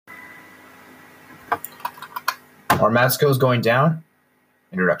Are math skills going down?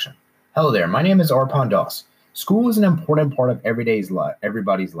 Introduction. Hello there, my name is Arpan Das. School is an important part of everybody's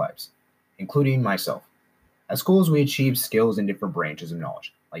lives, including myself. At schools, we achieve skills in different branches of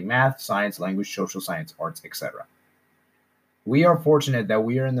knowledge, like math, science, language, social science, arts, etc. We are fortunate that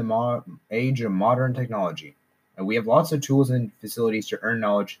we are in the age of modern technology, and we have lots of tools and facilities to earn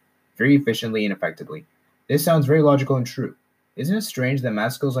knowledge very efficiently and effectively. This sounds very logical and true. Isn't it strange that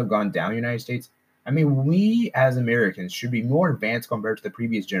math skills have gone down in the United States? I mean, we as Americans should be more advanced compared to the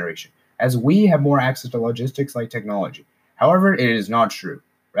previous generation, as we have more access to logistics like technology. However, it is not true.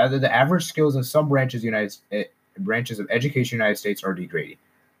 Rather, the average skills in some branches of education in the United States are degrading.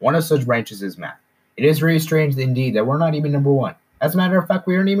 One of such branches is math. It is very strange indeed that we're not even number one. As a matter of fact,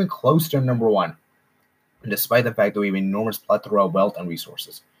 we aren't even close to number one, despite the fact that we have an enormous plethora of wealth and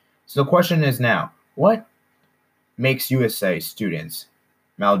resources. So the question is now, what makes USA students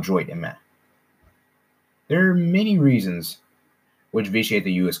maladroit in math? There are many reasons which vitiate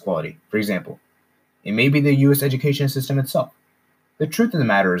the U.S. quality. For example, it may be the U.S. education system itself. The truth of the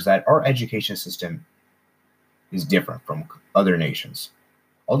matter is that our education system is different from other nations,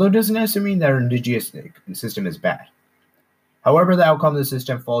 although it doesn't necessarily mean that our indigenous system is bad. However, the outcome of the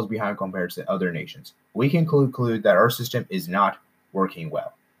system falls behind compared to other nations. We can conclude that our system is not working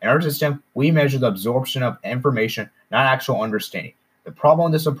well. In our system, we measure the absorption of information, not actual understanding. The problem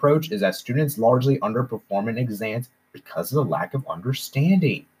with this approach is that students largely underperform in exams because of the lack of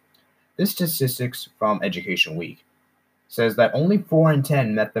understanding. This statistics from Education Week says that only 4 in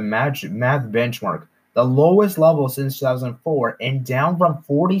 10 met the math benchmark, the lowest level since 2004, and down from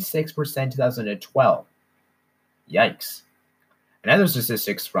 46% in 2012. Yikes. Another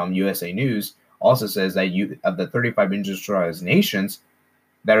statistics from USA News also says that of the 35 industrialized nations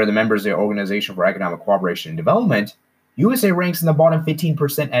that are the members of the Organization for Economic Cooperation and Development, USA ranks in the bottom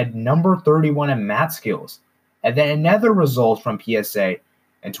 15% at number 31 in math skills. And then another result from PSA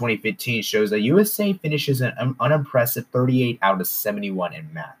in 2015 shows that USA finishes an unimpressive 38 out of 71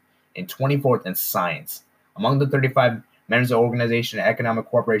 in math, and 24th in science. Among the 35 members of the Organization for Economic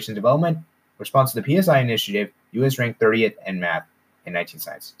Cooperation and Development, in response to the PSI initiative, US ranked 30th in math and 19th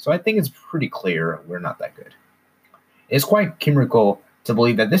science. So I think it's pretty clear we're not that good. It's quite chimerical to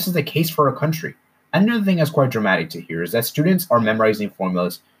believe that this is the case for our country. Another thing that's quite dramatic to hear is that students are memorizing the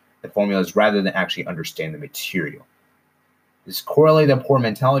formulas rather than actually understand the material. This correlated the poor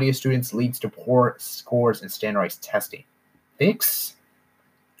mentality of students leads to poor scores in standardized testing. Fix?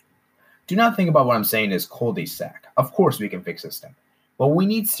 Do not think about what I'm saying as cul-de-sac. Of course we can fix this thing, but we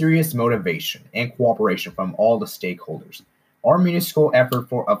need serious motivation and cooperation from all the stakeholders. Our minuscule effort,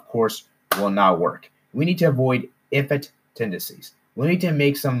 of course, will not work. We need to avoid if-it tendencies. We need to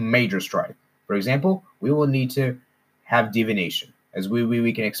make some major strides. For example, we will need to have divination, as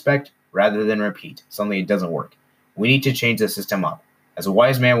we can expect rather than repeat, something that doesn't work. We need to change the system up. As a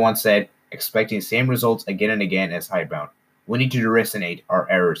wise man once said, expecting the same results again and again is hidebound. We need to dericinate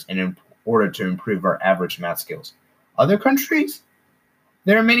our errors in order to improve our average math skills. Other countries?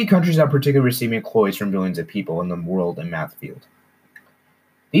 There are many countries that are particularly receiving employees from billions of people in the world and math field.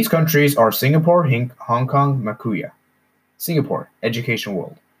 These countries are Singapore, Hong Kong, Makuya. Singapore, Education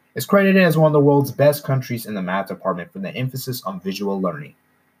World, is credited as one of the world's best countries in the math department for the emphasis on visual learning.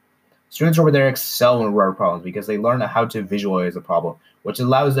 Students over there excel in word problems because they learn how to visualize a problem, which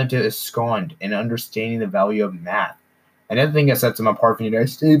allows them to abscond in understanding the value of math. Another thing that sets them apart from the United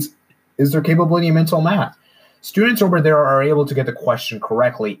States is their capability in mental math. Students over there are able to get the question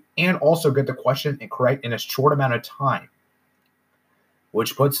correctly and also get the question correct in a short amount of time,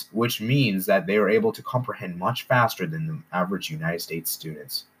 which means that they are able to comprehend much faster than the average United States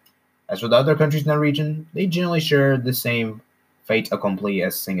students. As for the other countries in the region, they generally share the same fait accompli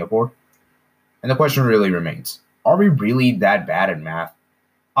as Singapore. And the question really remains, are we really that bad at math?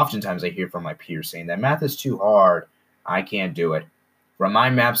 Oftentimes I hear from my peers saying that math is too hard, I can't do it. From my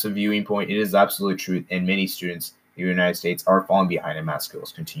maps of viewing point, it is absolute truth, and many students in the United States are falling behind in math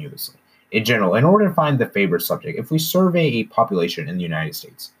skills continuously. In general, in order to find the favorite subject, if we survey a population in the United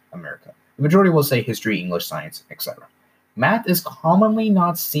States, America, the majority will say history, English, science, etc. Math is commonly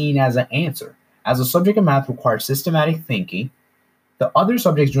not seen as an answer, as a subject of math requires systematic thinking. The other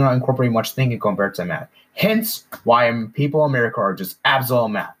subjects do not incorporate much thinking compared to math. Hence, why people in America are just absolute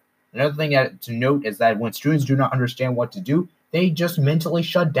math. Another thing to note is that when students do not understand what to do, they just mentally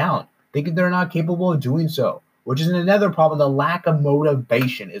shut down, thinking they're not capable of doing so, which is another problem. The lack of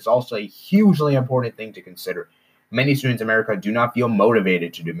motivation is also a hugely important thing to consider. Many students in America do not feel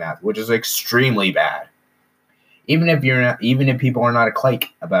motivated to do math, which is extremely bad. Even if people are not a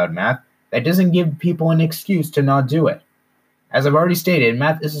clique about math, that doesn't give people an excuse to not do it. As I've already stated,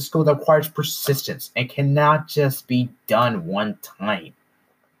 math is a skill that requires persistence and cannot just be done one time.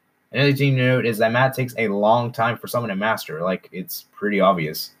 Another thing to note is that math takes a long time for someone to master. Like, it's pretty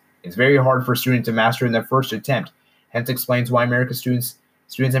obvious. It's very hard for students to master in their first attempt. Hence explains why students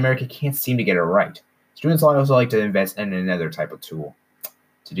in America can't seem to get it right. Students also like to invest in another type of tool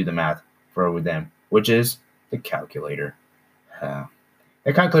to do the math for them, which is the calculator.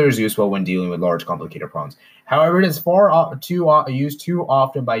 The calculator is useful when dealing with large, complicated problems. However, it is used too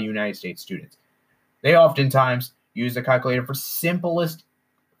often by United States students. They oftentimes use the calculator for simplest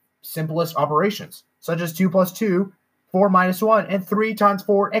operations, such as 2 plus 2, 4 minus 1, and 3 times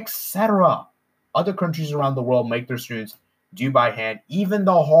 4, etc. Other countries around the world make their students do by hand even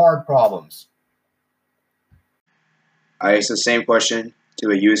the hard problems. I asked the same question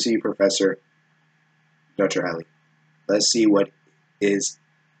to a USC professor, Dr. Ali. Let's see what is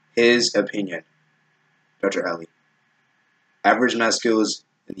his opinion. Dr. Ali. Average math skills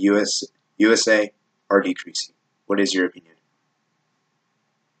in the USA are decreasing. What is your opinion?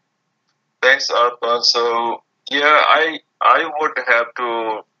 Thanks, Arpan. So, yeah, I would have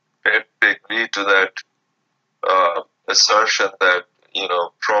to agree to that assertion that,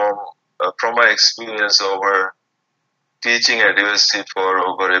 from my experience over teaching at USC for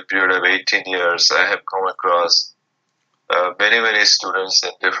over a period of 18 years, I have come across many students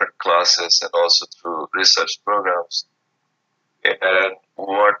in different classes and also through research programs. And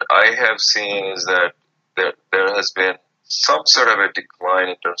what I have seen is that there has been some sort of a decline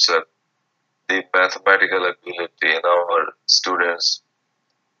in terms of the mathematical ability in our students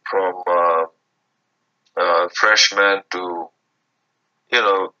from freshmen to,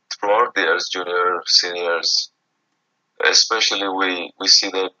 throughout the years, junior, seniors. Especially we see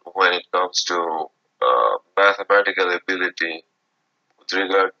that when it comes to mathematical ability with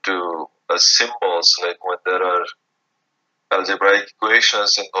regard to symbols, like when there are algebraic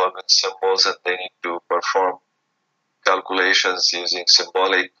equations involving symbols and they need to perform calculations using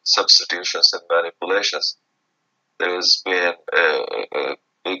symbolic substitutions and manipulations, there has been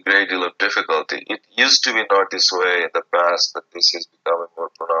a great deal of difficulty. It used to be not this way in the past, but this is becoming more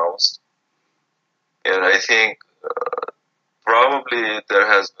pronounced. And I think probably there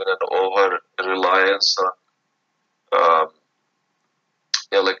has been an over-reliance on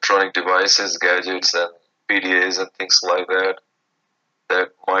electronic devices, gadgets, and PDAs and things like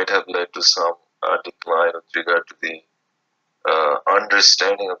that might have led to some decline with regard to the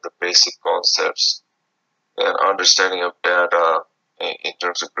understanding of the basic concepts and understanding of data in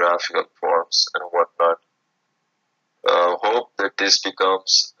terms of graphical forms and whatnot. Hope that this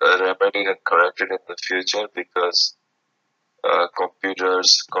becomes remedied and corrected in the future, because computer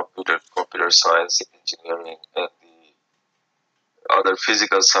science, engineering, and the other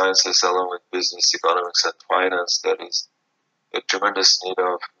physical sciences, along with business, economics, and finance, there is a tremendous need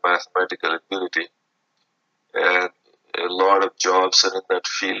of mathematical ability, and a lot of jobs are in that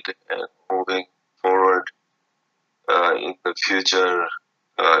field. And moving forward in the future,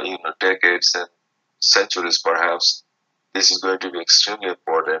 decades and centuries, perhaps, this is going to be extremely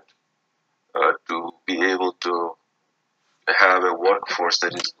important to be able to have a workforce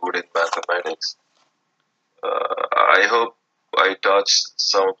that is good in mathematics. I hope I touched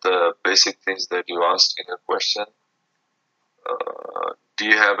some of the basic things that you asked in your question. Do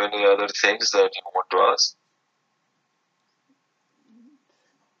you have any other things that you want to ask?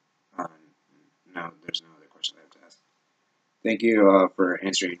 No, there's no other question I have to ask. Thank you for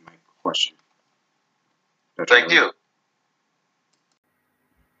answering my question. Dr. Thank Ali. you.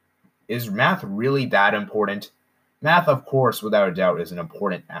 Is math really that important? Math, of course, without a doubt, is an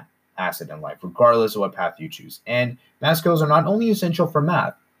important asset in life, regardless of what path you choose. And math skills are not only essential for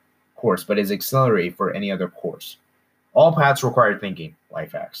math, of course, but is auxiliary for any other course. All paths require thinking,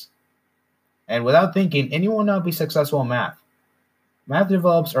 life hacks. And without thinking, anyone will not be successful in math. Math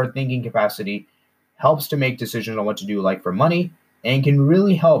develops our thinking capacity, helps to make decisions on what to do, like for money, and can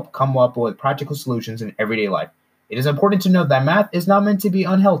really help come up with practical solutions in everyday life. It is important to note that math is not meant to be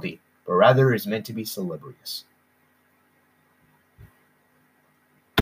unhealthy, but rather is meant to be salubrious.